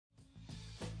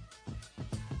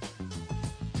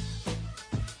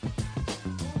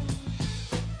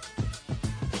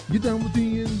Get down with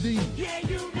D&D. Yeah,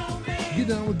 you know me. Get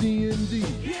down with D&D.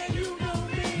 Yeah, you know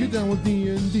me. Get down with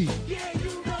D&D. Yeah,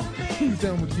 you know me. Who's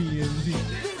down with D&D?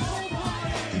 This whole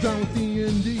party. Down with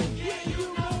D&D. Yeah, you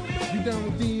know me. You down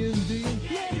with D&D?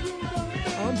 Yeah, you know me.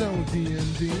 I'm down with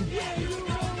D&D. Yeah, you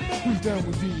know me. Who's down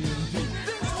with D&D?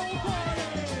 This whole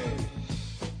party.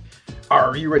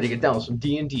 Are you ready to get down with some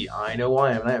D&D? I know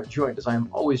I am, and I am joined, as I am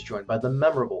always joined, by the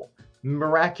memorable,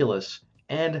 miraculous,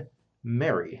 and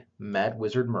merry Mad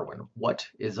Wizard Merwin. What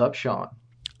is up, Sean?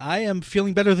 I am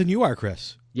feeling better than you are,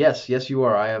 Chris. Yes, you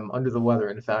are. I am under the weather.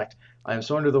 In fact, I am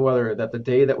so under the weather that the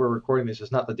day that we're recording this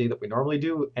is not the day that we normally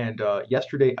do, and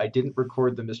yesterday I didn't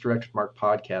record the Misdirected Mark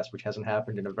podcast, which hasn't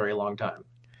happened in a very long time.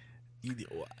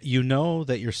 You know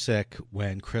that you're sick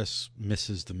when Chris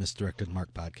misses the Misdirected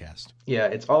Mark podcast. Yeah,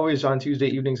 it's always on Tuesday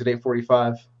evenings at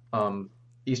 8:45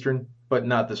 Eastern, but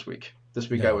not this week. This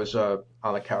week No. I was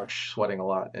on the couch sweating a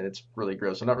lot, and it's really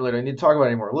gross. I'm not really I need to talk about it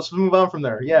anymore. Let's move on from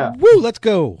there. Yeah. Woo, let's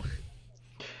go.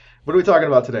 What are we talking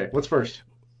about today? What's first?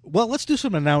 Well, let's do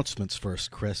some announcements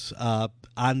first, Chris.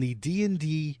 On the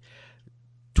D&D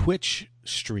Twitch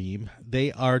stream,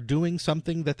 they are doing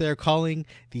something that they're calling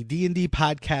the D&D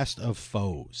Podcast of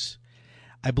Foes.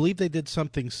 I believe they did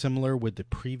something similar with the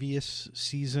previous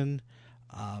season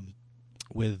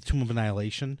with Tomb of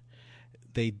Annihilation.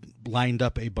 They lined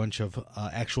up a bunch of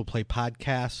actual play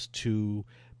podcasts to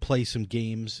play some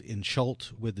games in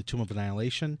Schult with the Tomb of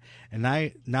Annihilation.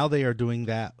 And now they are doing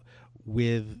that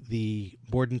with the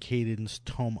Bordenkaden's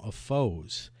Tome of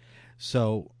Foes.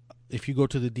 So if you go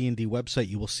to the D&D website,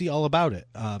 you will see all about it.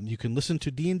 You can listen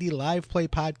to D&D live play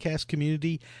podcast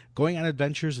community going on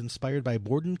adventures inspired by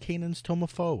Bordenkaden's Tome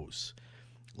of Foes.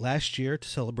 Last year, to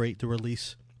celebrate the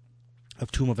release of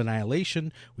Tomb of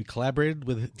Annihilation, we collaborated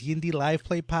with D&D live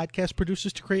play podcast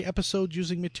producers to create episodes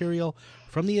using material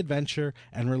from the adventure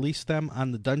and release them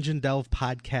on the Dungeon Delve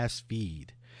podcast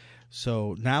feed.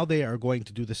 So now they are going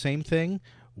to do the same thing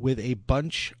with a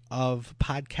bunch of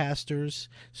podcasters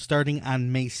starting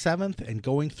on May 7th and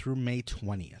going through May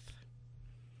 20th.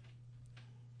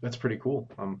 That's pretty cool.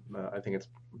 I think it's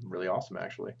really awesome,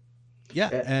 actually. Yeah,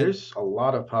 and There's a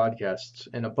lot of podcasts,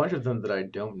 and a bunch of them that I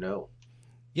don't know.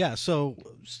 yeah, so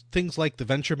things like the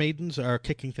Venture Maidens are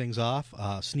kicking things off.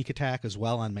 Sneak Attack as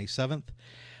well on May 7th.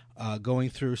 Going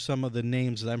through some of the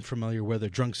names that I'm familiar with are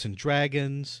Drunks and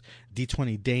Dragons,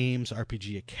 D20 Dames,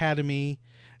 RPG Academy,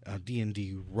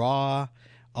 D&D Raw,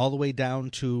 all the way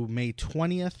down to May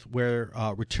 20th, where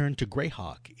Return to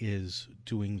Greyhawk is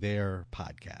doing their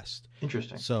podcast.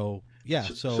 Interesting. So, yeah.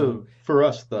 So for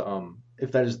us,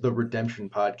 if that is the Redemption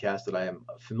podcast that I am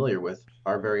familiar with,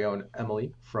 our very own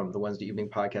Emily from the Wednesday Evening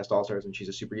Podcast All Stars, and she's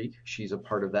a super geek. She's a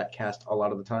part of that cast a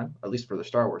lot of the time, at least for the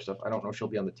Star Wars stuff. I don't know if she'll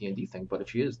be on the D&D thing, but if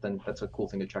she is, then that's a cool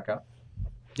thing to check out.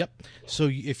 Yep. So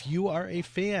if you are a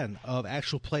fan of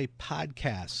actual play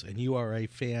podcasts and you are a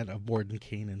fan of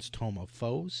Bordenkaden's Tome of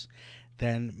Foes,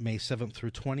 then May 7th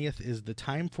through 20th is the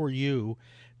time for you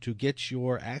to get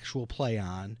your actual play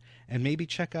on and maybe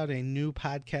check out a new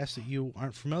podcast that you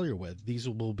aren't familiar with. These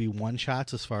will be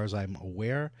one-shots as far as I'm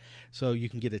aware, so you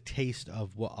can get a taste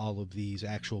of what all of these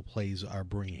actual plays are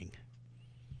bringing.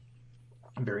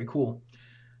 Very cool.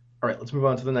 All right, let's move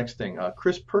on to the next thing.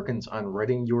 Chris Perkins on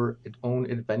writing your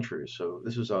own adventures. So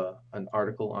this is an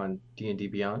article on D&D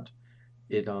Beyond.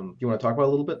 You want to talk about it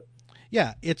a little bit?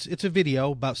 Yeah, it's a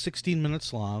video about 16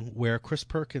 minutes long where Chris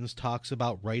Perkins talks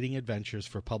about writing adventures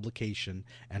for publication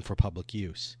and for public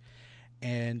use.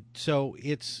 And so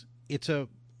it's a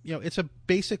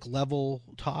basic level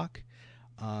talk.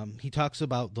 He talks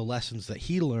about the lessons that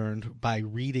he learned by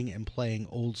reading and playing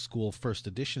old school first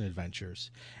edition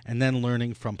adventures and then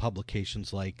learning from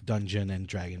publications like Dungeon and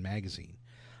Dragon Magazine.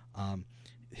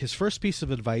 His first piece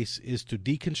of advice is to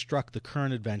deconstruct the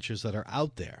current adventures that are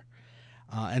out there.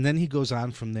 And then he goes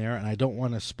on from there, and I don't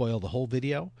want to spoil the whole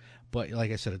video, but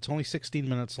like I said, it's only 16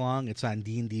 minutes long. It's on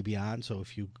D&D Beyond, so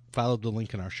if you follow the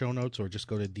link in our show notes or just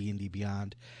go to D&D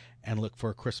Beyond and look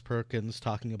for Chris Perkins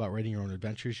talking about writing your own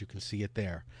adventures, you can see it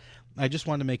there. I just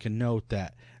want to make a note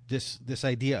that this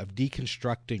idea of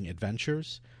deconstructing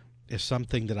adventures is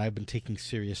something that I've been taking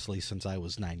seriously since I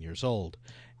was 9 years old,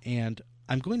 and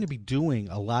I'm going to be doing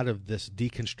a lot of this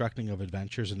deconstructing of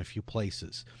adventures in a few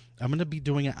places. I'm going to be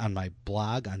doing it on my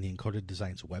blog on the Encoded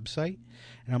Designs website,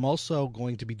 and I'm also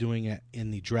going to be doing it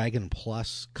in the Dragon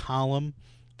Plus column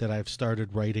that I've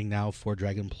started writing now for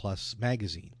Dragon Plus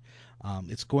magazine.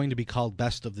 It's going to be called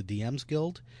Best of the DMs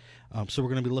Guild. So we're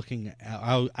going to be looking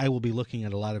at, I will be looking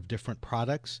at a lot of different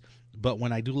products, but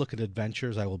when I do look at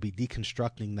adventures, I will be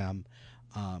deconstructing them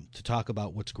to talk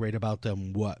about what's great about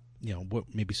them, what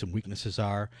maybe some weaknesses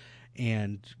are,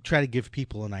 and try to give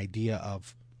people an idea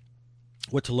of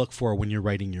what to look for when you're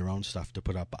writing your own stuff to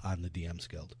put up on the DMs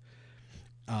Guild.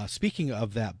 Speaking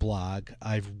of that blog,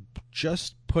 I've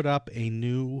just put up a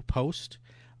new post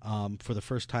for the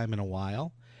first time in a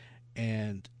while,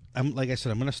 and like I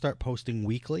said, I'm going to start posting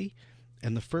weekly.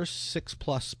 And the first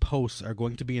 6+ posts are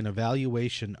going to be an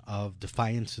evaluation of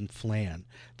Defiance and Flan,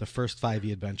 the first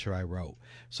 5e adventure I wrote.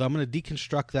 So I'm going to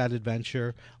deconstruct that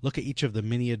adventure, look at each of the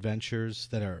mini adventures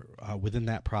that are within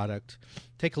that product,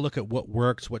 take a look at what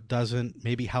works, what doesn't,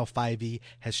 maybe how 5e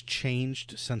has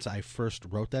changed since I first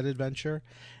wrote that adventure,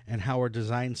 and how our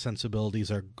design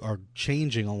sensibilities are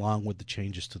changing along with the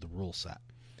changes to the rule set.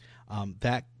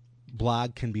 That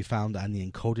blog can be found on the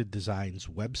Encoded Designs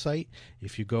website.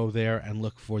 If you go there and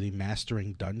look for the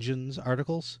Mastering Dungeons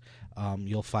articles,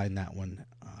 you'll find that one.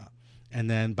 And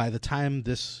then by the time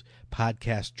this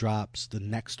podcast drops, the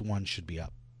next one should be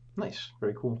up. Nice.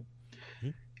 Very cool.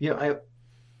 Mm-hmm. You know,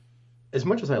 as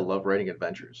much as I love writing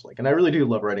adventures, and I really do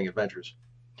love writing adventures,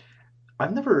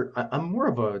 I've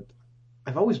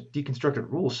always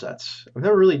deconstructed rule sets. I've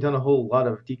never really done a whole lot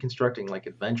of deconstructing like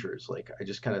adventures. Like I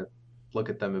just kind of look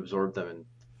at them, absorb them, and,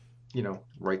 you know,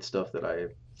 write stuff that I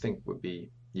think would be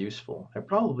useful. I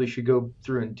probably should go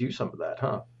through and do some of that,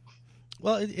 huh?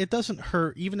 Well, it doesn't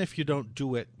hurt, even if you don't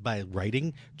do it by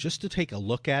writing, just to take a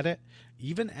look at it.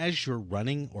 Even as you're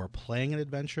running or playing an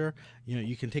adventure, you know,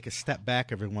 you can take a step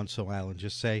back every once in a while and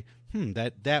just say,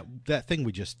 that thing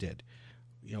we just did,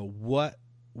 you know, what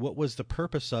was the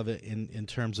purpose of it in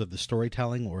terms of the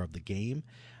storytelling or of the game?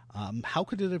 How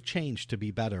could it have changed to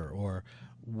be better? Or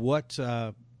what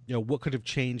could have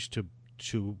changed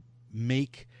to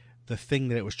make the thing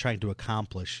that it was trying to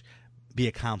accomplish be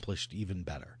accomplished even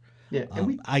better? Yeah,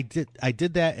 I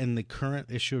did that in the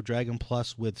current issue of Dragon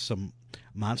Plus with some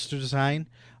monster design,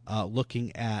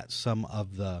 looking at some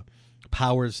of the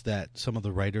powers that some of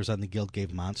the writers on the guild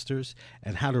gave monsters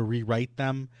and how to rewrite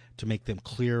them to make them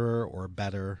clearer or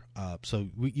better. So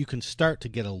you can start to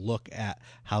get a look at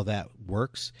how that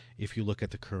works if you look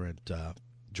at the current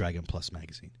Dragon Plus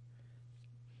magazine.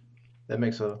 That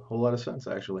makes a whole lot of sense,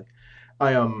 actually.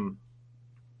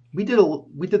 We did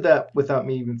that without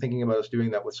me even thinking about us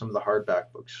doing that with some of the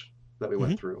hardback books that we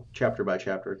went through, chapter by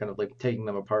chapter, kind of like taking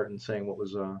them apart and saying what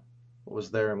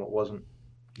was there and what wasn't.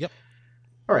 Yep.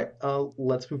 All right,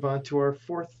 let's move on to our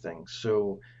fourth thing.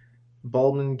 So,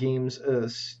 Baldman Games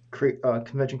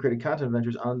convention-created content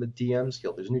adventures on the DMs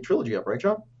Guild. There's a new trilogy up, right,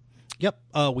 John? Yep.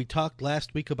 We talked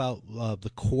last week about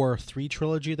the Core 3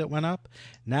 trilogy that went up.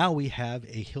 Now we have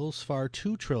a Hillsfar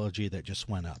 2 trilogy that just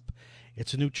went up.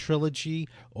 It's a new trilogy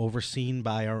overseen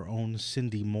by our own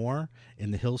Cindy Moore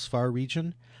in the Hillsfar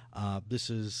region. This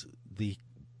is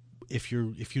if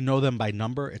you know them by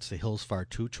number, it's the Hillsfar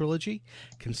 2 trilogy,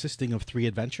 consisting of 3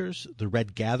 adventures: the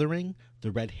Red Gathering,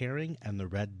 the Red Herring, and the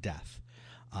Red Death.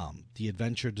 The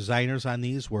adventure designers on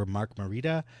these were Mark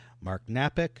Marita, Mark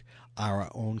Napick,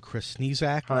 our own Chris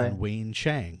Sneezak, and Wayne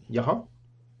Chang. Yeah.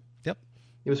 Yep.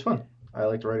 It was fun. I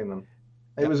liked writing them.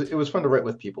 It was fun to write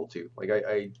with people too. Like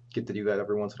I get to do that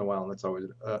every once in a while, and that's always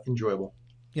enjoyable.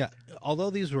 Yeah.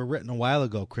 Although these were written a while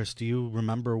ago, Chris, do you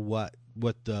remember what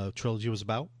the trilogy was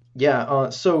about? Yeah.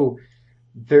 So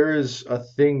there's a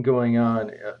thing going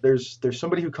on. There's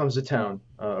somebody who comes to town,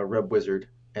 a Red Wizard,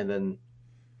 and then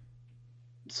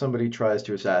somebody tries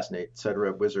to assassinate said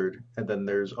Red Wizard, and then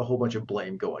there's a whole bunch of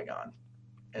blame going on,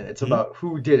 and it's about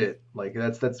who did it. Like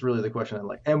that's really the question. And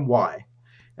like, and why?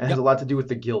 And it has a lot to do with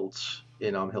the guilds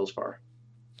in Hillsfar.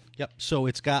 Yep. So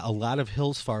it's got a lot of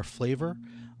Hillsfar flavor,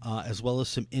 as well as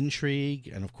some intrigue,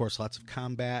 and of course lots of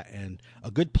combat and a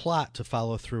good plot to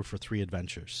follow through for 3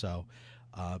 adventures. So,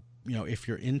 if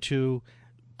you're into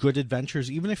good adventures,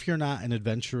 even if you're not an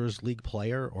Adventurers League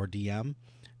player or DM,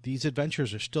 these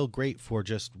adventures are still great for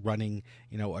just running,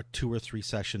 a 2 or 3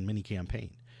 session mini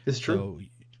campaign. It's true. So,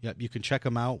 yep, you can check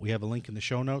them out. We have a link in the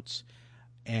show notes,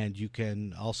 and you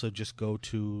can also just go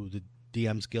to the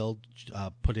DMs Guild,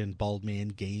 put in Baldman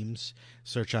Games,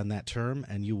 search on that term,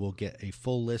 and you will get a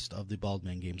full list of the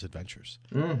Baldman Games adventures.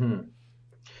 Mm-hmm.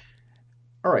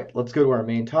 All right, let's go to our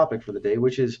main topic for the day,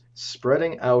 which is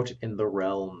spreading out in the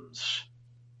realms.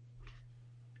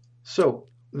 So,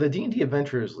 the D&D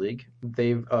Adventurers League,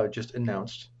 they've just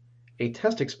announced a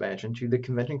test expansion to the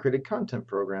convention-created content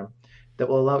program that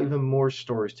will allow even more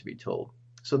stories to be told.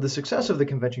 So the success of the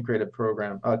convention-created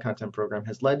content program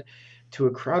has led to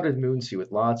a crowded Moonsea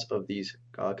with lots of these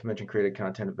convention-created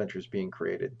content adventures being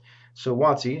created. So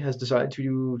WotC has decided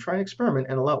to try an experiment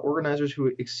and allow organizers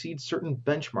who exceed certain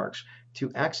benchmarks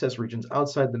to access regions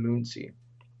outside the Moonsea.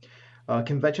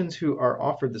 Conventions who are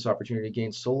offered this opportunity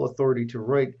gain sole authority to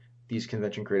write these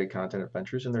convention created content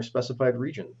adventures in their specified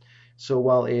region. So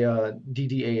while a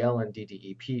DDAL and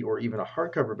DDEP or even a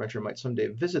hardcover adventure might someday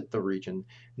visit the region,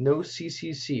 no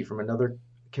CCC from another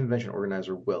convention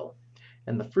organizer will.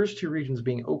 And the first two regions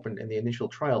being opened in the initial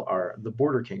trial are the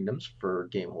Border Kingdoms for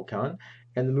Gamehole Con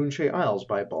and the Moonshea Isles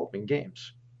by Baldwin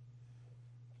Games.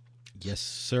 Yes,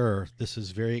 sir. This is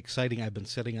very exciting. I've been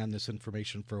sitting on this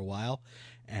information for a while,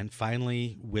 and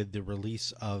finally, with the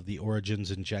release of the Origins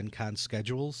and Gen Con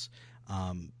schedules,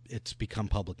 it's become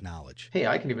public knowledge. Hey,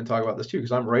 I can even talk about this too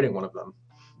because I'm writing one of them.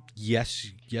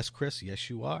 Yes, Chris. Yes,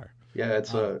 you are. Yeah,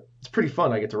 it's pretty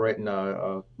fun. I get to write in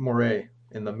Moray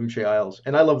in the Moonshea Isles,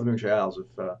 and I love the Moonshea Isles. If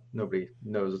nobody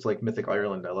knows, it's like Mythic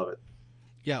Ireland. I love it.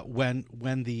 Yeah, when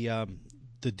the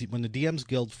DMs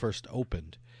Guild first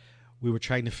opened, we were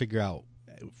trying to figure out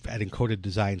at Encoded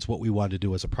Designs what we wanted to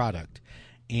do as a product,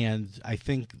 and I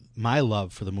think my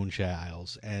love for the Moonshea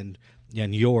Isles and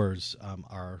yours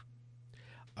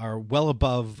are well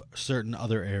above certain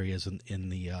other areas in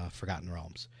the Forgotten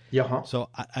Realms. Yeah. Huh? So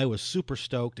I was super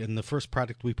stoked, and the first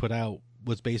product we put out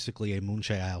was basically a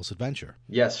Moonshea Isles adventure.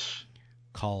 Yes.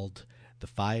 Called The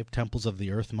 5 Temples of the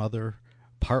Earth Mother,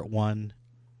 Part 1,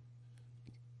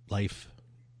 Life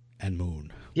and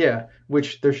Moon. Yeah,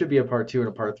 which there should be a part 2 and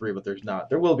a part 3, but there's not.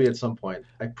 There will be at some point.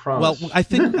 I promise. Well, I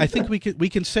think we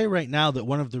can say right now that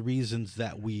one of the reasons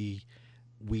that we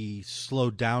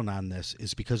slowed down on this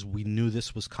is because we knew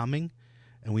this was coming,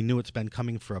 and we knew it's been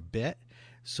coming for a bit.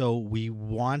 So we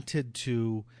wanted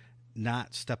to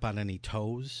not step on any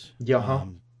toes. Yeah. Huh?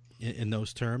 In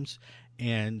those terms,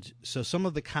 and so some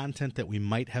of the content that we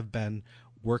might have been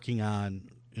working on,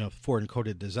 for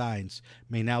Encoded Designs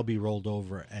may now be rolled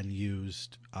over and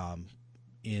used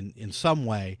in some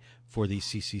way for these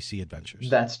CCC adventures.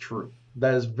 That's true.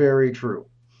 That is very true.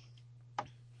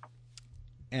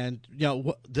 And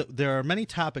there are many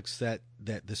topics that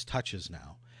this touches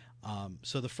now.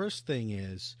 So the first thing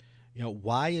is,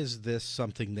 why is this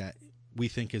something that we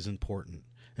think is important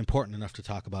enough to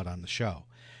talk about on the show?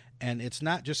 And it's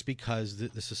not just because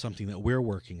this is something that we're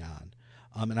working on.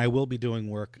 And I will be doing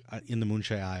work in the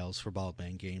Moonshea Isles for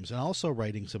Baldwin Games, and also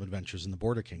writing some adventures in the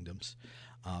Border Kingdoms.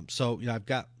 So I've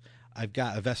got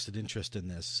a vested interest in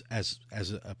this as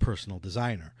a personal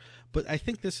designer. But I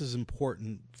think this is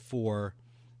important for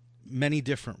many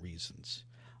different reasons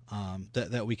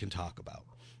that we can talk about.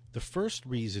 The first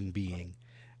reason being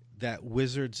that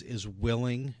Wizards is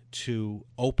willing to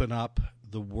open up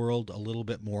the world a little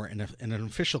bit more in an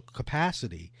official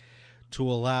capacity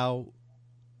to allow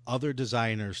other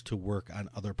designers to work on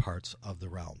other parts of the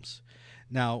realms.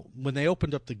 Now, when they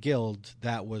opened up the guild,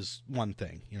 that was one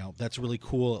thing. That's really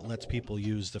cool. It lets people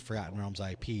use the Forgotten Realms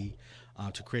IP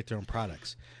to create their own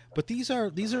products. But these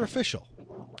are official.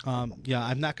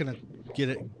 I'm not going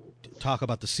to talk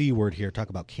about the C word here. Talk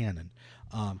about canon.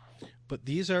 But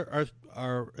these are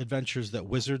adventures that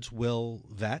Wizards will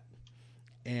vet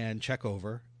and check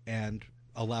over and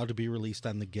allow to be released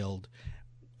on the guild.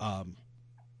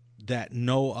 That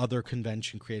no other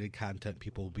convention created content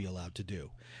people will be allowed to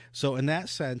do. So in that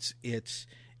sense, it's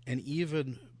an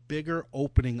even bigger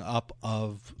opening up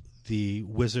of the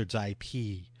Wizards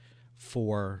IP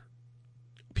for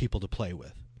people to play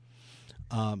with.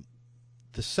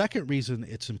 The second reason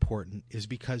it's important is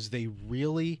because they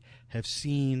really have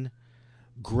seen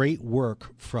great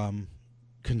work from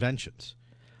conventions.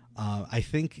 I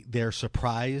think they're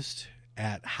surprised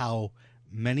at how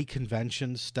many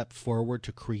conventions step forward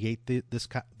to create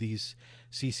these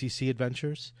CCC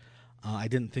adventures. I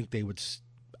don't think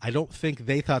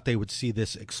they thought they would see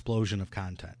this explosion of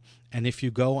content. And if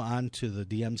you go on to the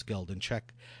DMs Guild and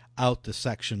check out the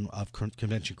section of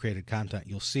convention created content,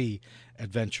 you'll see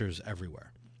adventures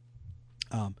everywhere.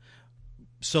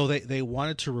 So they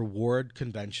wanted to reward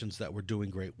conventions that were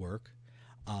doing great work,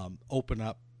 open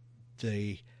up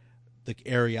the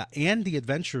area and the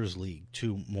Adventurers League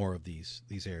to more of these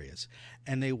areas,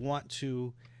 and they want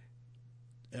to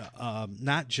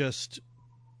not just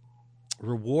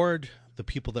reward the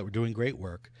people that were doing great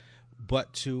work,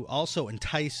 but to also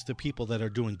entice the people that are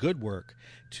doing good work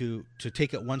to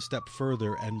take it one step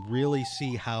further and really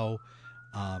see how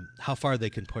far they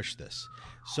can push this.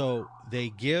 So they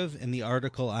give in the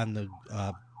article on the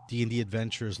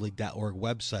D&DAdventurersLeague.org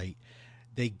website,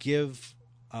 they give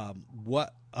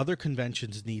what other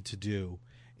conventions need to do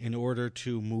in order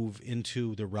to move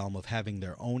into the realm of having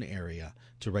their own area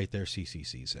to write their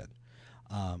CCCs in.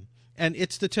 And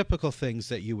it's the typical things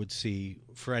that you would see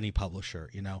for any publisher,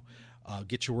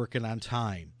 get your work in on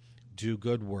time, do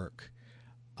good work,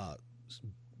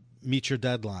 meet your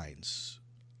deadlines,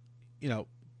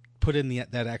 put in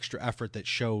that extra effort that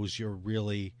shows you're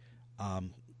really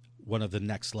one of the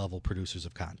next level producers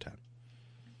of content.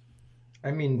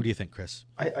 I mean, What do you think, Chris?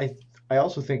 I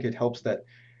also think it helps that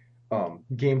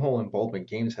Gamehole and Baldwin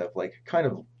Games have like kind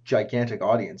of gigantic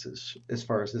audiences as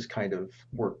far as this kind of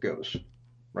work goes,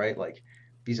 right? Like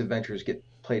these adventures get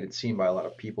played and seen by a lot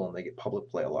of people, and they get public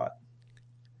play a lot.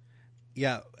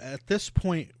 Yeah, at this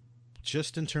point,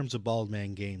 just in terms of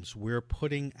Baldman Games, we're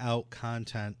putting out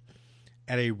content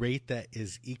at a rate that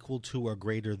is equal to or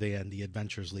greater than the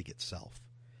Adventures League itself.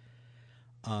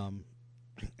 And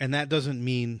that doesn't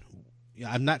mean,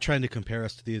 I'm not trying to compare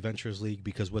us to the Adventures League,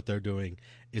 because what they're doing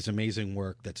is amazing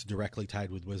work that's directly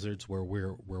tied with Wizards, where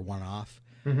we're one off.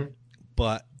 Mm-hmm.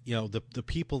 But the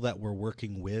people that we're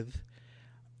working with,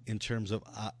 in terms of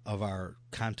our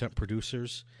content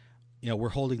producers, we're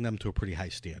holding them to a pretty high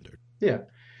standard. Yeah,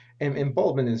 and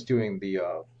Baldwin is doing the.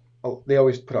 They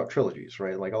always put out trilogies,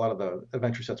 right? Like a lot of the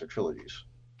adventure sets are trilogies.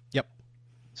 Yep.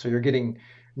 So you're getting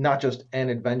not just an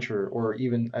adventure, or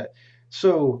even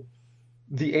so.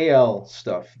 The AL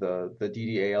stuff, the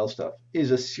DDAL stuff,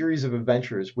 is a series of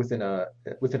adventures within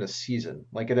a season.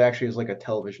 Like it actually is like a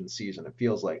television season. It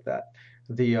feels like that.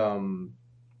 The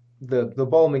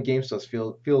Baldwin Game stuff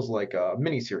feels like a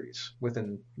miniseries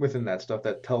within that stuff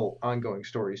that tell ongoing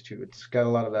stories too. It's got a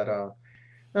lot of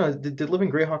that. Did Living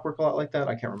Greyhawk work a lot like that?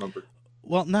 I can't remember.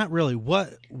 Well, not really.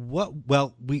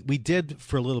 Well, we did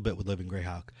for a little bit with Living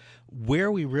Greyhawk.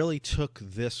 Where we really took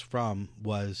this from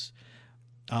was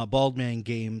Baldman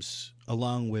Games,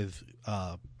 along with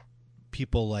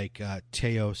people like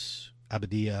Teos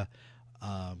Abadia,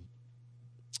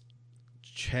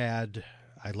 Chad,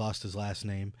 I lost his last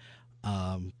name,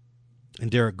 and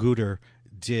Derek Gooder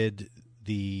did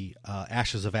the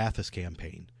Ashes of Athos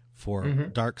campaign for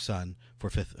Dark Sun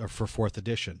for fourth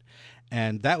edition,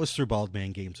 and that was through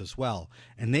Baldman Games as well.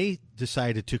 And they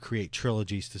decided to create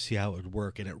trilogies to see how it would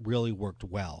work, and it really worked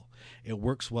well. It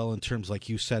works well in terms, like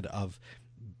you said, of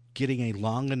getting a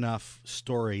long enough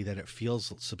story that it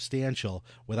feels substantial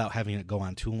without having it go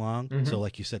on too long. So,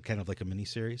 like you said, kind of like a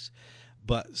miniseries.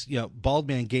 But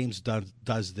Baldman Games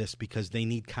does this because they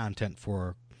need content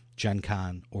for Gen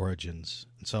Con, Origins,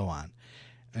 and so on.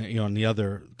 And the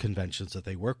other conventions that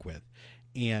they work with,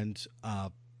 and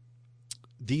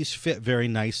these fit very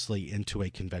nicely into a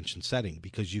convention setting,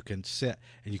 because you can sit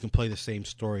and you can play the same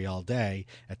story all day.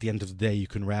 At the end of the day, you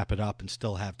can wrap it up and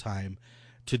still have time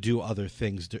to do other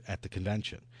things at the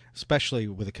convention, especially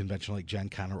with a convention like Gen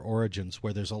Con or Origins,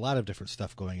 where there's a lot of different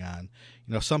stuff going on.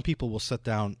 Some people will sit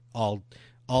down all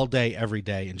day, every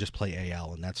day, and just play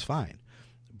AL, and that's fine.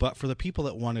 But for the people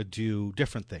that want to do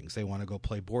different things, they want to go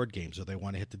play board games, or they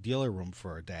want to hit the dealer room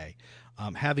for a day,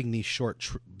 having these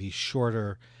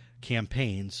shorter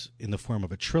campaigns in the form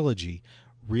of a trilogy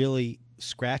really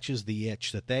scratches the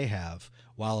itch that they have,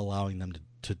 while allowing them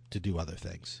to do other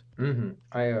things.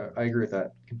 I agree with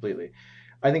that completely.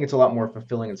 I think it's a lot more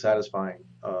fulfilling and satisfying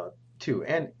too.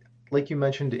 And like you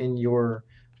mentioned in your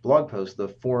blog post, the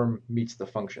form meets the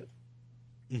function.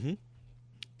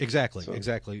 Exactly.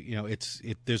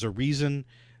 There's a reason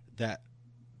that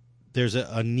there's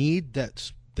a need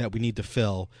that we need to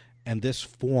fill, and this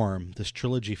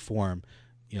trilogy form,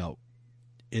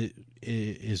 it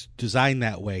is designed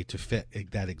that way to fit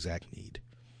that exact need.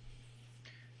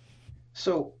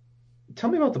 So, tell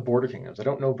me about the Border Kingdoms. I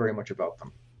don't know very much about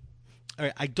them. All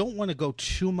right, I don't want to go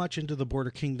too much into the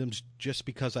Border Kingdoms, just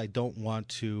because I don't want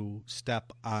to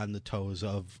step on the toes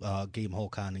of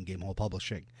Gamehole Con and Gamehole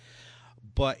Publishing.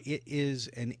 But it is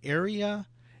an area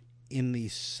in the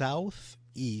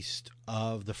southeast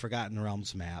of the Forgotten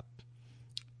Realms map,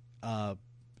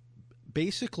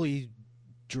 basically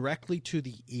directly to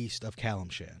the east of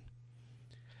Kalimshan.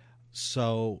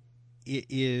 So it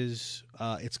is.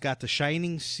 It's got the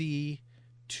Shining Sea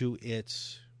to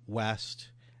its west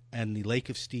and the Lake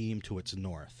of Steam to its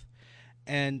north.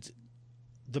 And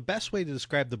the best way to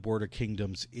describe the Border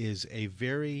Kingdoms is a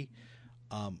very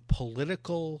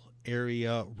political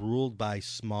area ruled by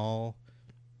small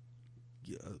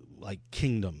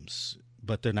kingdoms,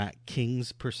 but they're not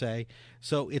kings per se.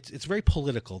 So it's very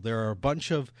political. There are a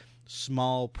bunch of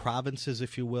small provinces,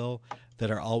 if you will, that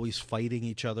are always fighting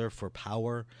each other for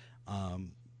power.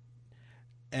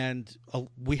 And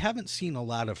we haven't seen a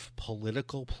lot of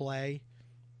political play,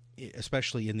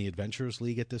 especially in the Adventurers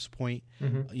League at this point.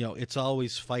 It's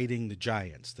always fighting the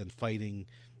giants, then fighting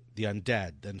the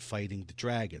undead, then fighting the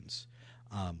dragons.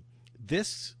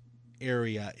 This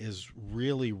area is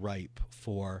really ripe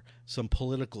for some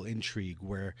political intrigue,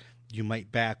 where you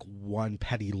might back one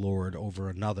petty lord over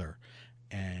another,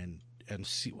 and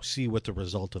see what the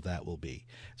result of that will be.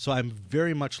 So I'm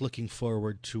very much looking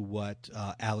forward to what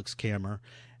Alex Kammer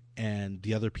and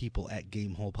the other people at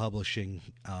Gamehole Publishing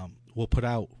will put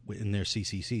out in their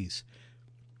CCCs.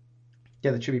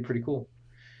 Yeah, that should be pretty cool.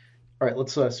 All right,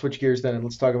 let's switch gears then, and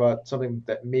let's talk about something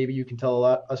that maybe you can tell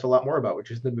us a lot more about,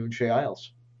 which is the Moonshae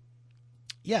Isles.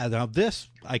 Yeah, now this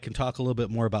I can talk a little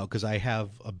bit more about because I have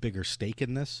a bigger stake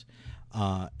in this.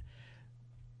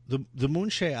 The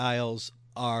Moonshae Isles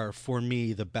are, for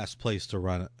me, the best place to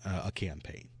run a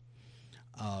campaign.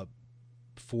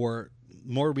 For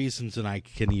more reasons than I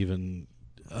can even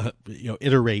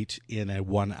iterate in a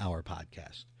 1-hour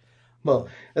podcast. Well,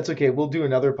 that's okay. We'll do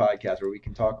another podcast where we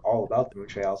can talk all about the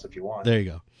Moonshae Isles if you want. There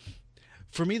you go.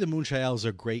 For me, the Moonshae Isles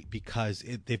are great because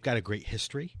they've got a great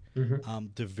history. Mm-hmm.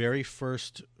 The very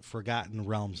first Forgotten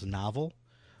Realms novel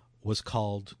was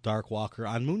called Darkwalker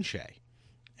on Moonshae.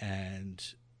 And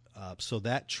so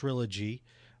that trilogy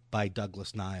by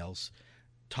Douglas Niles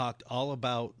talked all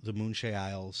about the Moonshae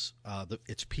Isles,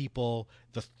 its people,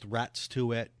 the threats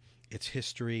to it, its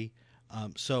history.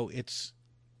 So it's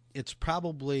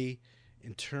probably,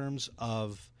 in terms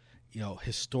of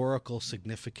historical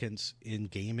significance in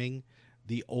gaming,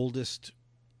 the oldest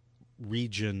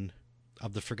region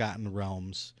of the Forgotten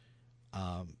Realms,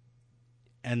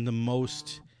 and the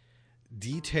most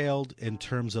detailed in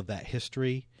terms of that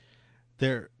history.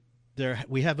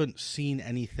 We haven't seen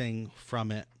anything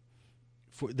from it.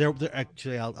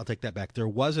 Actually, I'll take that back. There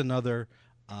was another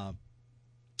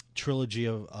trilogy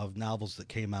of novels that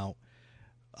came out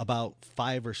about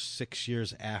 5 or 6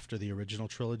 years after the original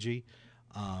trilogy,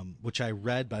 which I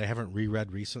read, but I haven't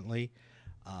reread recently.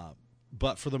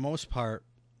 But for the most part,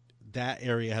 that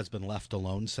area has been left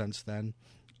alone since then.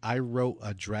 I wrote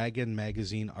a Dragon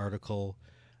magazine article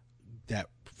that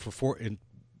for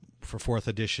 4th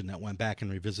edition that went back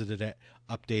and revisited it,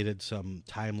 updated some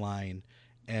timeline,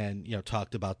 and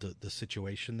talked about the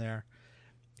situation there.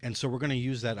 And so we're going to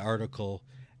use that article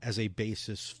as a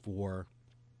basis for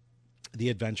the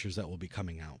adventures that will be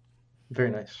coming out. Very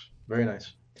nice. Very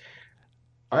nice.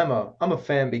 I'm a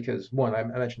fan because, one, I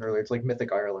mentioned earlier, it's like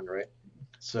Mythic Ireland, right?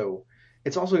 So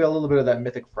it's also got a little bit of that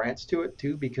Mythic France to it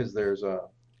too, because there's a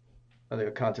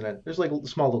continent. There's like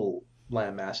small little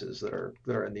land masses that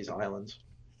are in these islands.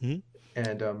 Mm-hmm.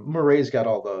 And Moray's got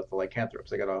all the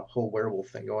lycanthropes. They got a whole werewolf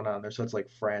thing going on there. So it's like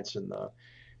France in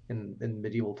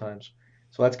medieval times.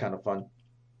 So that's kind of fun.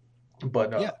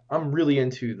 But Yeah. I'm really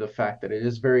into the fact that it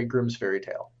is very Grimm's fairy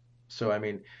tale. So I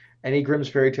mean, any Grimm's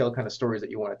fairy tale kind of stories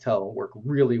that you want to tell work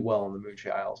really well in the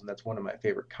Moonshae Isles, and that's one of my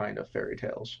favorite kind of fairy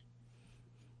tales.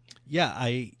 Yeah,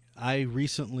 I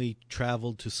recently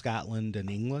traveled to Scotland and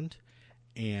England,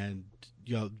 and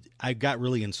I got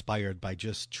really inspired by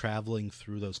just traveling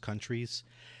through those countries,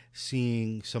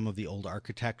 seeing some of the old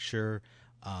architecture,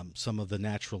 some of the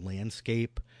natural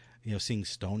landscape, seeing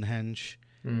Stonehenge.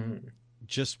 Mm.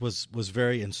 Just was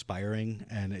very inspiring,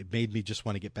 and it made me just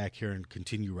want to get back here and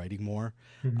continue writing more.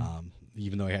 Mm-hmm.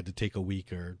 Even though I had to take a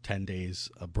week or 10 days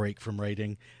a break from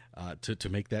writing to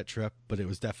make that trip, but it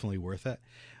was definitely worth it.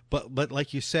 But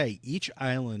like you say, each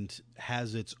island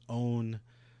has its own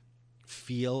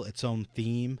feel, its own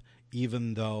theme,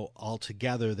 even though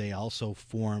altogether they also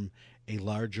form a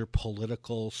larger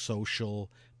political,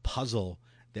 social puzzle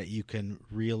that you can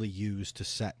really use to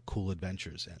set cool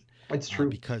adventures in. It's true.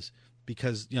 Because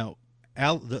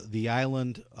the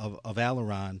island of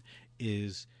Alaran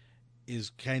is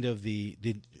kind of the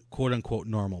quote unquote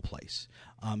normal place.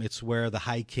 It's where the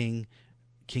High King,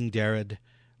 King Darad,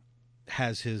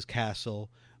 has his castle,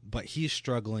 but he's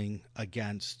struggling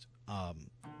against an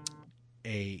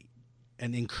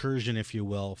incursion, if you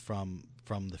will, from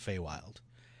the Feywild.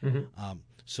 Mm-hmm.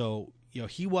 So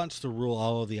he wants to rule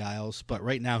all of the Isles, but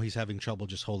right now he's having trouble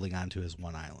just holding on to his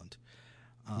one island.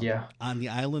 Yeah. On the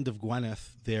island of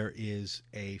Gwyneth, there is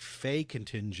a Fey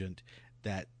contingent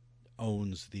that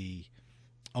owns the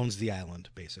island,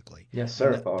 basically. Yeah,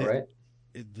 Serafal, right?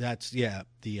 That's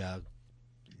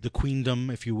the queendom,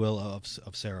 if you will, of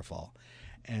Serafal,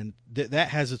 and that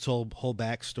has its whole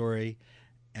backstory,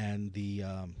 and the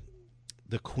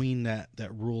queen that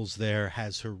rules there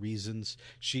has her reasons.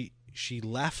 She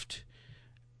left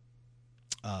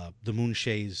the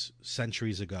Moonshaes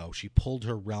centuries ago. She pulled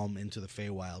her realm into the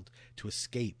Feywild to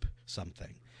escape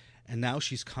something, and now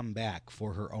she's come back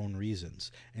for her own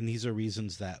reasons, and these are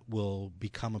reasons that will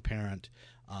become apparent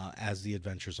as the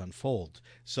adventures unfold.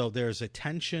 So there's a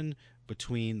tension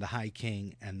between the High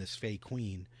King and this Fey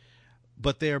Queen,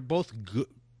 but they are both good,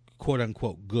 quote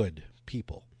unquote good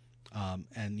people,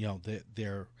 and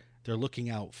they're looking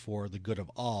out for the good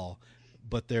of all,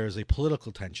 but there's a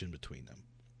political tension between them.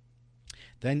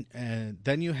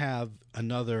 Then you have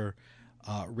another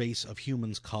race of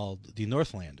humans called the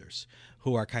Northlanders,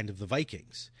 who are kind of the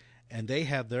Vikings, and they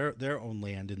have their own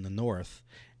land in the north,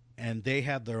 and they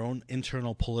have their own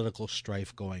internal political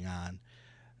strife going on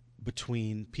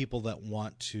between people that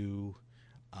want to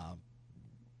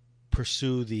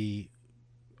pursue the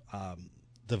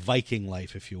Viking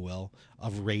life, if you will,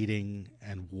 of raiding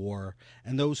and war,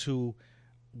 and those who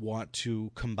want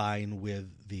to combine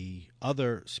with the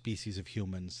other species of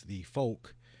humans, the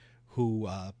folk, who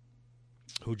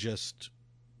just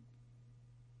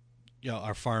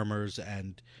are farmers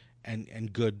and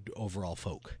good overall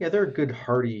folk. Yeah, they're a good,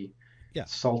 hearty, Yeah.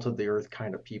 salt of the earth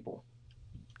kind of people.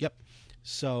 Yep.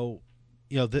 So,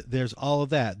 there's all of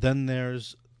that. Then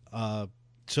there's the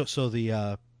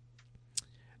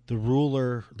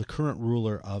ruler, the current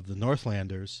ruler of the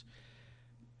Northlanders,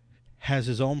 has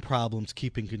his own problems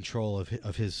keeping control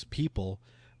of his people.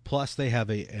 Plus, they have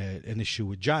an issue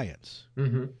with giants.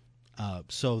 Mm-hmm.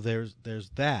 So there's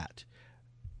that,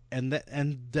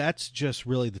 and that's just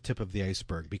really the tip of the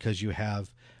iceberg, because you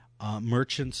have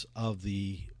merchants of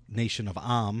the nation of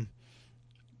Am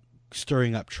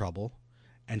stirring up trouble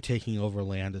and taking over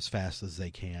land as fast as they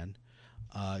can.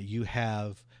 You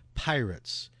have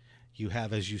pirates. You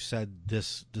have, as you said,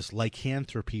 this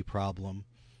lycanthropy problem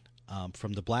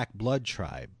from the Black Blood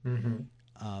tribe.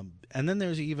 Mm-hmm. And then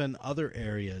there's even other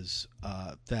areas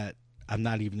that I'm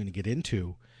not even going to get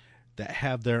into that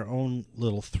have their own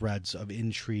little threads of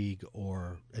intrigue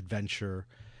or adventure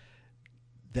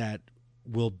that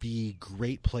will be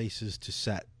great places to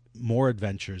set more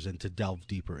adventures and to delve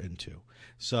deeper into.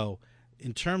 So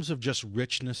in terms of just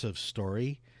richness of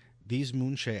story, these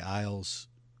Moonshae Isles,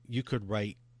 you could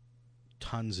write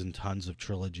tons and tons of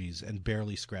trilogies and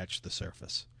barely scratch the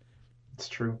surface. It's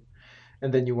true.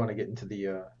 And then you want to get into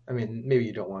the, maybe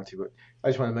you don't want to, but I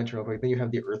just want to mention real quick. Then you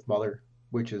have the Earth Mother,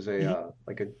 which is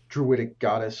like a druidic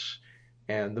goddess,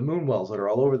 and the moon wells that are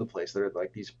all over the place. They're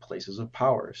like these places of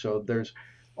power. So there's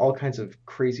all kinds of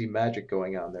crazy magic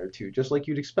going on there too, just like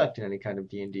you'd expect in any kind of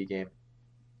D&D game.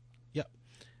 Yep.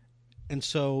 And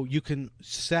so you can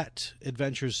set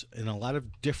adventures in a lot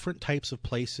of different types of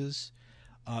places.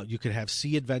 You could have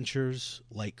sea adventures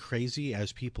like crazy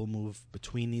as people move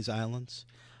between these islands.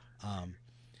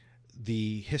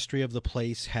 The history of the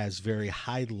place has very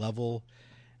high level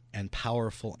and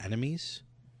powerful enemies,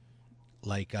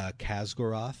 like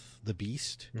Khazgoroth, the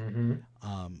Beast, Mm-hmm.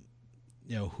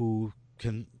 Who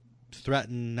can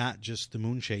threaten not just the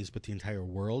Moonshaes but the entire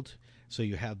world. So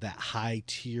you have that high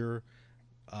tier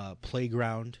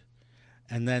playground,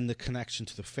 and then the connection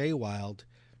to the Feywild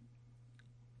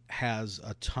has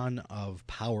a ton of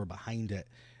power behind it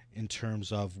in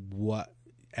terms of what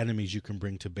enemies you can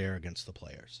bring to bear against the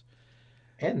players.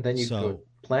 And then you go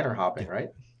planner hopping, right?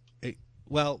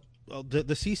 Well, the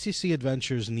CCC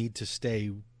adventures need to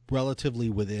stay relatively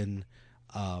within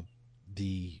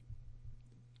the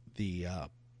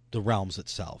realms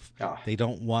itself. They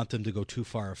don't want them to go too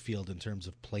far afield in terms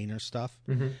of planar stuff.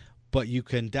 Mm-hmm. But you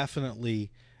can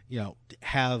definitely,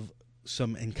 have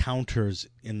some encounters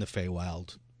in the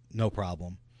Feywild, no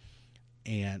problem.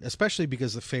 And especially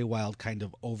because the Feywild kind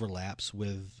of overlaps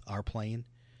with our plane.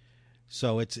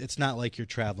 So it's not like you're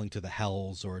traveling to the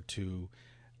Hells or to,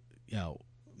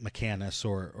 Mechanus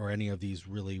or any of these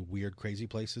really weird, crazy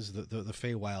places. The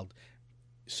Feywild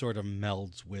sort of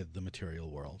melds with the material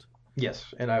world.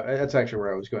 Yes, and that's actually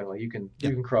where I was going. Like you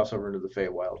can cross over into the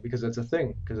Feywild because it's a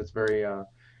thing. Because it's very,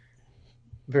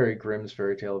 very Grimm's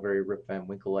fairy tale, very Rip Van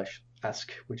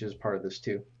Winkle-esque, which is part of this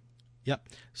too. Yep.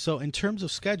 So in terms of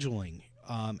scheduling,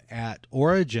 at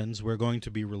Origins, we're going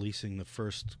to be releasing the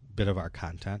first bit of our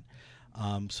content.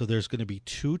 So there's going to be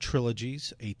 2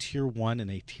 trilogies, a Tier 1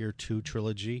 and a Tier 2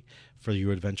 trilogy for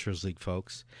you Adventurers League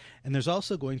folks. And there's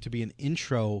also going to be an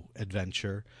intro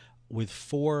adventure with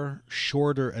 4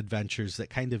 shorter adventures that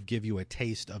kind of give you a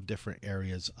taste of different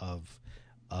areas of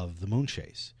the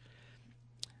Moonshaes.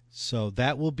 So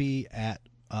that will be at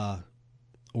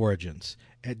Origins.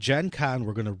 At Gen Con,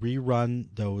 we're going to rerun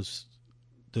those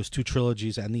 2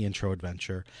 trilogies and the intro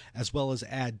adventure, as well as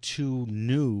add 2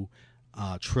 new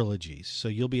trilogies. So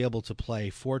you'll be able to play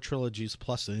 4 trilogies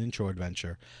plus an intro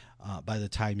adventure by the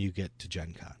time you get to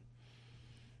Gen Con.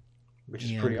 Which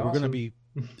is pretty awesome. We're going to be,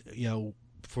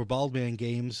 for Bald Man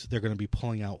Games, they're going to be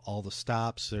pulling out all the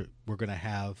stops. We're going to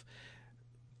have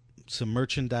some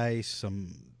merchandise,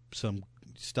 some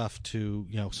stuff to,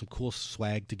 some cool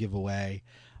swag to give away,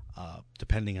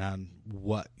 depending on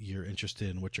what you're interested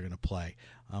in, what you're going to play.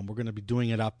 We're going to be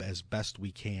doing it up as best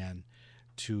we can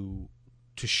to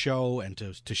show and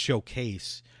to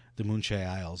showcase the Moonshae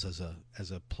Isles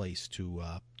as a place to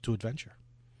adventure.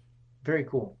 Very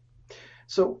cool.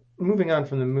 So moving on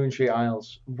from the Moonshae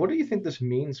Isles, what do you think this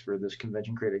means for this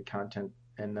convention created content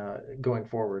and going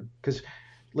forward. Because,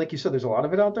 like you said, there's a lot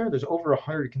of it out there. There's over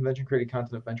 100 convention-created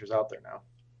content adventures out there now.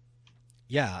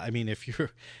 Yeah, I mean, if you're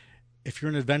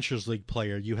an Adventures League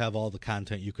player, you have all the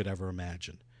content you could ever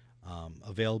imagine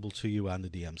available to you on the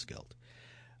DM's Guild.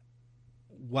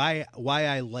 Why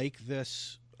I like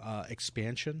this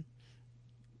expansion,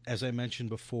 as I mentioned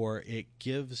before, it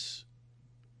gives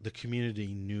the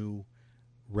community new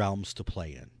realms to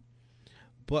play in.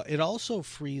 But it also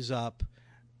frees up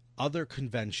other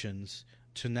conventions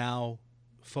to now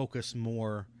focus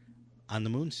more on the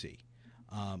Moonsea.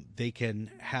 They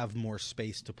can have more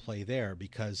space to play there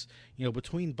because,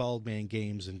 between Baldman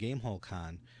Games and Gamehole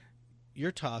Con,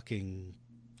 you're talking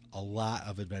a lot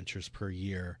of adventures per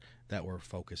year that were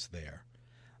focused there.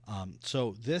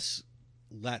 So this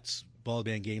lets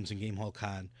Baldman Games and Gamehole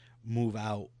Con move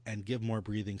out and give more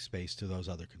breathing space to those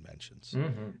other conventions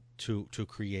to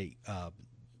create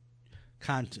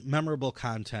memorable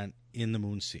content in the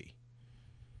Moonsea.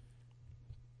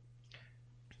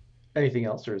 Anything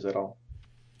else, or is that all?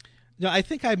 No, I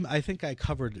think I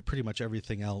covered pretty much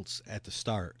everything else at the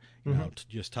start.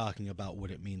 Just talking about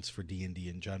what it means for D&D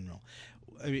in general.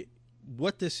 I mean,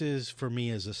 what this is for me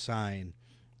is a sign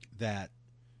that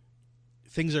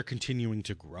things are continuing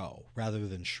to grow rather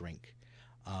than shrink.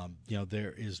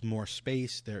 There is more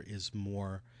space, there is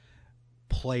more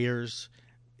players.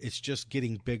 It's just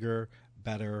getting bigger,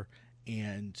 better,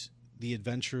 and the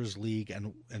Adventurers League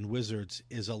and Wizards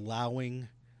is allowing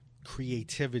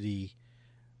creativity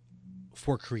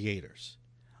for creators.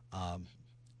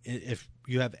 If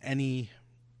you have any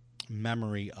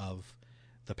memory of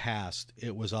the past,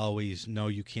 it was always, no,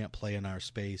 you can't play in our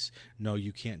space. No,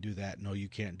 you can't do that. No, you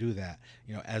can't do that.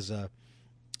 As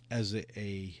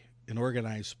an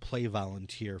organized play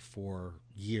volunteer for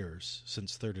years,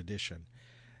 since 3rd edition,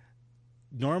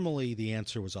 normally the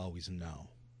answer was always no.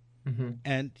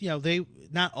 And, they,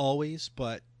 not always,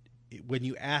 but when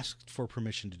you asked for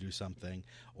permission to do something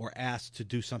or asked to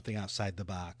do something outside the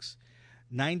box,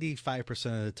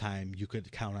 95% of the time you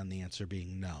could count on the answer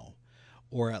being no,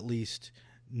 or at least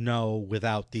no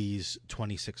without these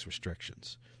 26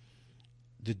 restrictions.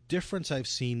 The difference I've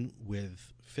seen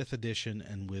with 5th edition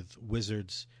and with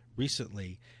Wizards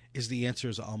recently is the answer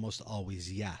is almost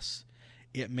always yes.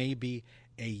 It may be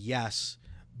a yes,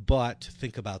 but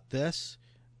think about this,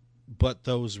 but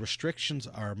those restrictions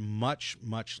are much,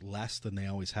 much less than they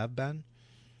always have been.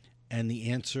 And the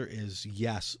answer is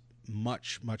yes,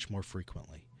 much, much more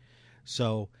frequently.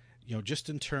 So, just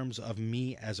in terms of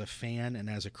me as a fan and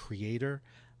as a creator,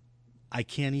 I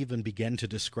can't even begin to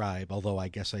describe, although I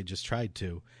guess I just tried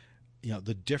to,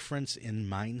 the difference in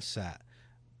mindset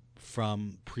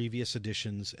from previous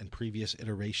editions and previous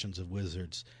iterations of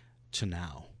Wizards to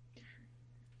now.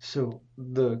 So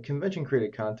the convention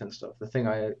created content stuff, the thing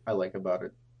I like about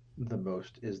it the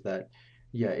most is that,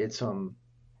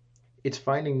 it's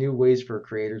finding new ways for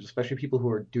creators, especially people who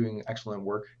are doing excellent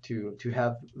work, to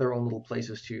have their own little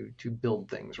places to build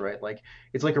things, right? Like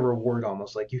it's like a reward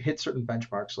almost. Like you hit certain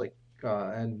benchmarks,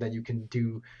 and then you can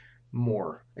do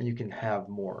more and you can have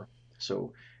more.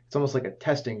 So it's almost like a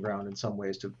testing ground in some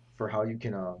ways for how you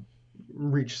can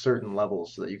reach certain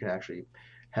levels so that you can actually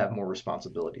have more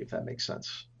responsibility, if that makes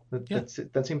sense.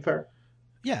 That seem fair?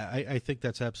 Yeah, I think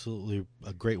that's absolutely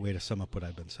a great way to sum up what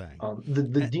I've been saying. The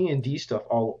D&D stuff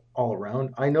all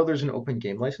around. I know there's an open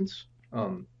game license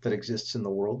that exists in the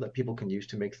world that people can use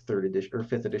to make 3rd edition or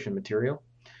 5th edition material.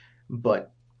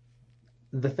 But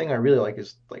the thing I really like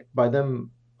is like by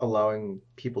them allowing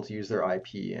people to use their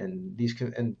IP and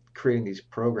and creating these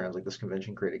programs like this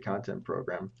convention created content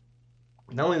program.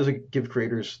 Not only does it give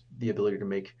creators the ability to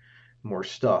make more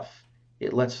stuff,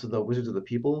 it lets the Wizards of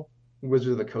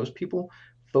the Coast people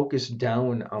focus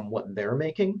down on what they're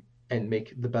making and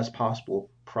make the best possible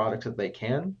products that they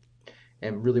can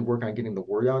and really work on getting the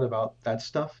word out about that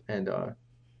stuff and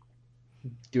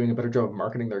doing a better job of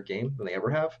marketing their game than they ever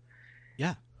have.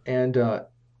 Yeah. And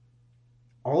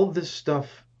all of this stuff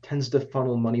tends to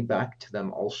funnel money back to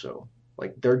them also.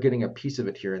 Like they're getting a piece of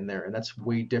it here and there, and that's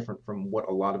way different from what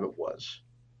a lot of it was.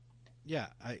 Yeah,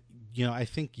 I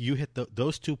think you hit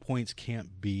those 2 points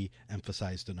can't be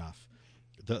emphasized enough.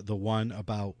 The one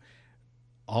about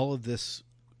all of this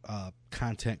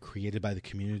content created by the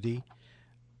community,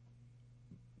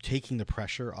 taking the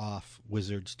pressure off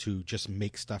Wizards to just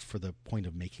make stuff for the point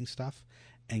of making stuff,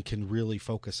 and can really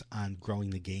focus on growing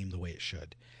the game the way it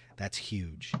should. That's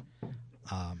huge.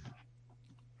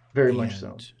 Very much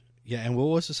so. Yeah, and what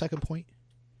was the second point?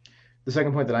 The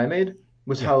second point that I made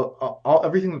was how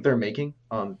everything that they're making,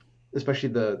 especially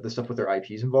the stuff with their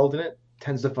IPs involved in it,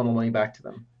 tends to funnel money back to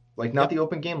them. Like not Yep. the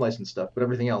open game license stuff, but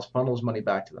everything else funnels money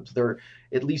back to them. So they're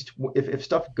at least if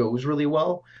stuff goes really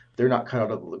well, they're not cut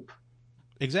out of the loop.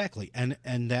 Exactly, and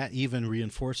that even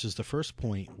reinforces the first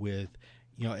point with,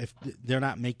 if they're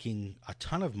not making a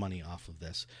ton of money off of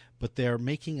this, but they're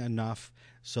making enough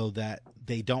so that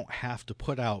they don't have to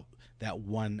put out that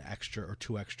one extra or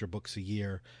two extra books a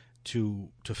year to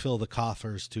fill the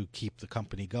coffers to keep the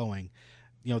company going.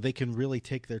 They can really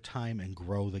take their time and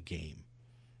grow the game,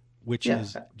 which Yeah,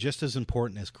 is just as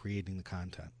important as creating the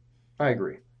content. I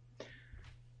agree.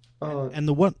 And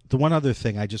the one other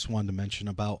thing I just wanted to mention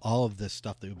about all of this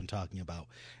stuff that we've been talking about,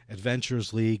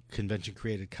 Adventures League, convention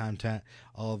created content,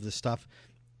 all of this stuff,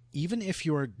 even if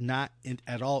you're not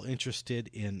at all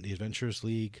interested in the Adventures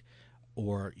League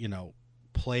or,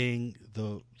 playing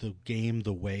the game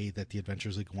the way that the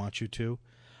Adventures League wants you to,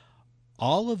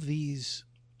 all of these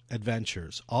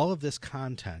adventures, all of this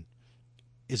content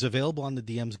is available on the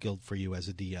DM's Guild for you as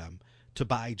a DM to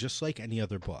buy just like any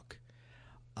other book.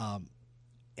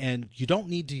 And you don't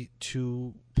need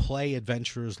to play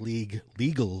Adventurers League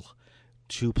legal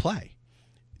to play.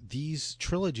 These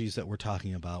trilogies that we're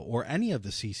talking about, or any of the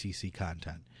CCC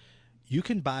content, you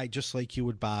can buy just like you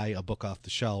would buy a book off the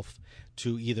shelf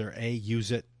to either A,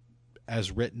 use it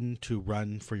as written to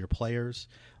run for your players,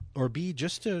 or B,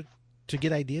 just to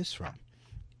get ideas from.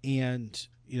 And,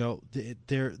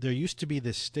 there used to be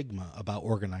this stigma about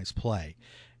organized play.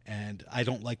 And I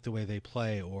don't like the way they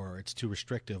play, or it's too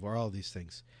restrictive, or all these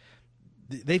things.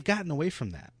 They've gotten away from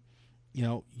that.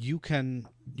 You can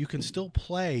still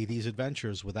play these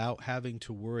adventures without having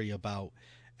to worry about,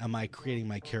 am I creating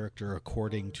my character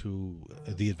according to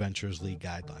the Adventures League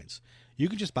guidelines? You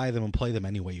can just buy them and play them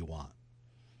any way you want.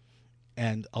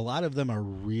 And a lot of them are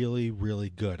really, really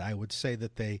good. I would say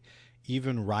that they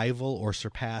even rival or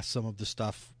surpass some of the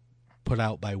stuff put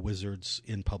out by Wizards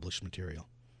in published material.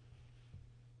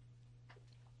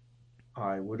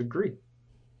 I would agree.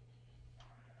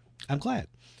 I'm glad.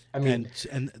 I mean,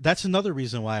 and that's another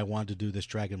reason why I wanted to do this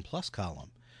Dragon Plus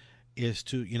column, is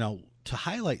to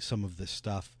highlight some of this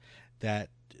stuff that,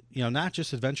 not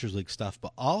just Adventures League stuff,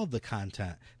 but all of the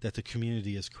content that the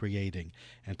community is creating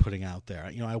and putting out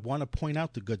there. I want to point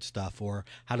out the good stuff, or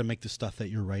how to make the stuff that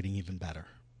you're writing even better.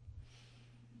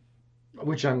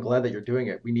 which I'm glad that you're doing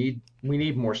it. We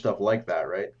need more stuff like that,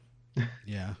 right?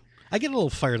 Yeah. I get a little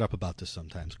fired up about this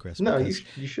sometimes, Chris. No, because,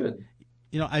 you should.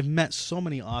 I've met so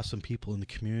many awesome people in the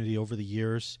community over the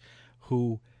years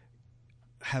who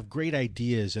have great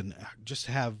ideas and just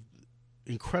have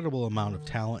incredible amount of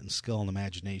talent and skill and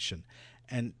imagination.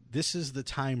 And this is the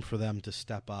time for them to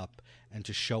step up and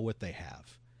to show what they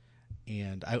have.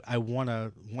 And I want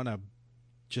to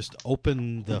just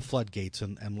open the floodgates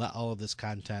and let all of this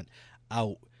content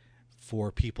out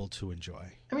for people to enjoy.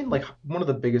 I mean, like, one of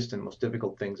the biggest and most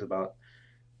difficult things about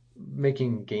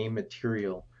making game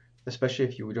material, especially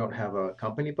if you don't have a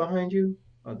company behind you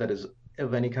that is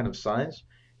of any kind of size,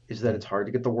 is that it's hard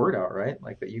to get the word out, right?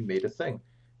 Like, that you made a thing.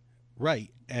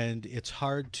 Right. And it's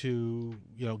hard to,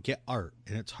 get art,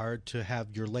 and it's hard to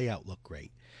have your layout look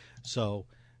great. So,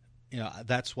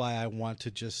 that's why I want to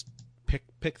just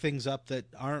pick things up that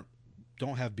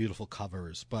don't have beautiful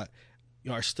covers, but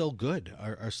are still good,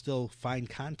 are still fine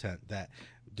content that,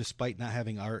 despite not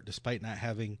having art, despite not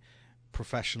having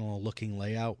professional looking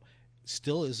layout,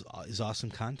 still is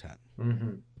awesome content.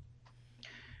 Mm-hmm.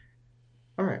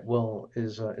 All right. Well,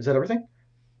 is that everything?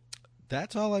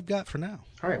 That's all I've got for now.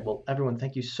 All right. Well, everyone,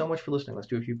 thank you so much for listening. Let's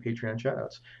do a few Patreon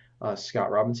shoutouts. Scott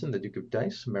Robinson, the Duke of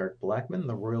Dice, Merrick Blackman,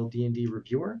 the Royal D&D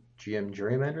Reviewer, GM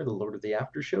Gerrymander, the Lord of the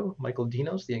After Show, Michael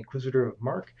Dinos, the Inquisitor of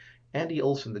Mark, Andy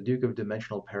Olson, the Duke of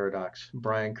Dimensional Paradox,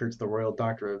 Brian Kurtz, the Royal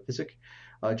Doctor of Physic,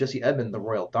 Jesse Edmond, the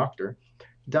Royal Doctor,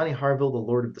 Donnie Harville, the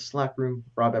Lord of the Slap Room,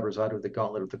 Rob Aberzato, the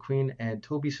Gauntlet of the Queen, and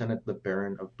Toby Sennett, the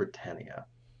Baron of Britannia.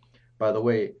 By the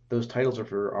way, those titles are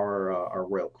for our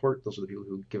Royal Court. Those are the people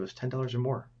who give us $10 or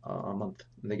more a month.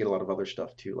 And they get a lot of other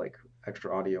stuff too, like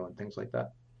extra audio and things like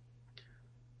that.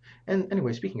 And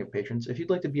anyway, speaking of patrons, if you'd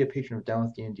like to be a patron of Down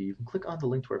with D&D, you can click on the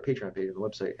link to our Patreon page on the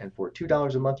website, and for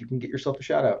 $2 a month, you can get yourself a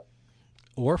shout-out.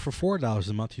 Or for $4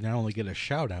 a month, you not only get a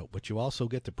shout-out, but you also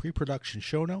get the pre-production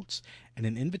show notes and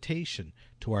an invitation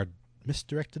to our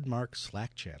Misdirected Mark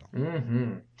Slack channel.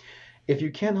 Mm-hmm. If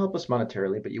you can't help us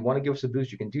monetarily, but you want to give us a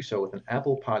boost, you can do so with an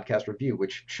Apple Podcast review,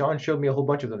 which Sean showed me a whole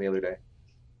bunch of them the other day.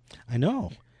 I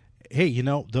know. Hey,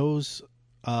 those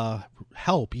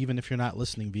help even if you're not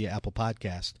listening via Apple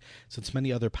Podcast, since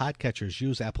many other podcatchers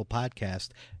use Apple Podcast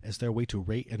as their way to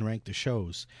rate and rank the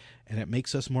shows, and it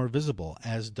makes us more visible,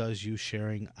 as does you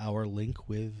sharing our link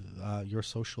with your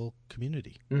social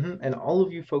community. Mm-hmm. And all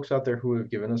of you folks out there who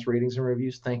have given us ratings and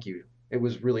reviews, thank you. it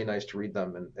was really nice to read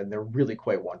them, and they're really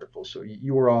quite wonderful. So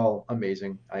you were all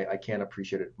amazing. I can't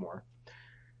appreciate it more.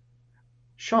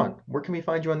 Sean, where can we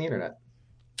find you on the internet?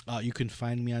 You can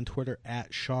find me on Twitter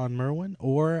at Sean Merwin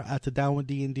or at the Down with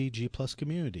D&D G Plus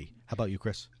community. How about you,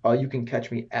 Chris? You can catch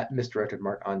me at Misdirected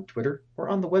Mark on Twitter or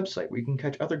on the website, where you can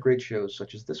catch other great shows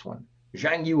such as this one,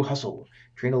 Zhang Yu Hustle.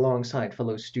 Train alongside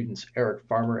fellow students Eric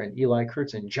Farmer and Eli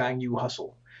Kurtz in Zhang Yu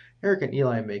Hustle. Eric and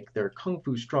Eli make their kung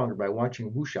fu stronger by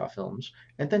watching wuxia films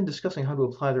and then discussing how to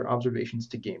apply their observations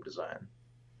to game design.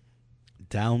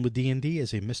 Down with D&D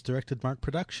is a Misdirected Mark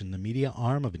production, the media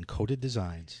arm of Encoded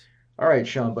Designs. All right,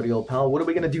 Sean, buddy, old pal, what are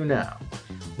we going to do now?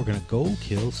 We're going to go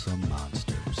kill some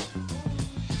monsters.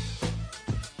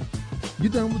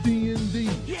 Get down with D&D.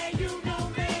 Yeah, you know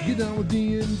me. Get down with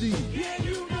D&D. Yeah,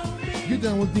 you know me. Get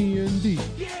down with D&D.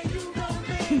 Yeah, you know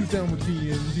me. Who's down with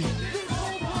D&D? This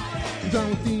whole party. Down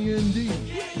with D&D.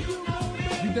 Yeah, you know me.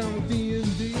 You down with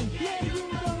D&D? Yeah, you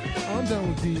know me. I'm down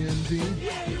with D&D.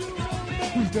 Yeah, you know me.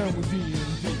 Who's down with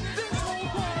D&D?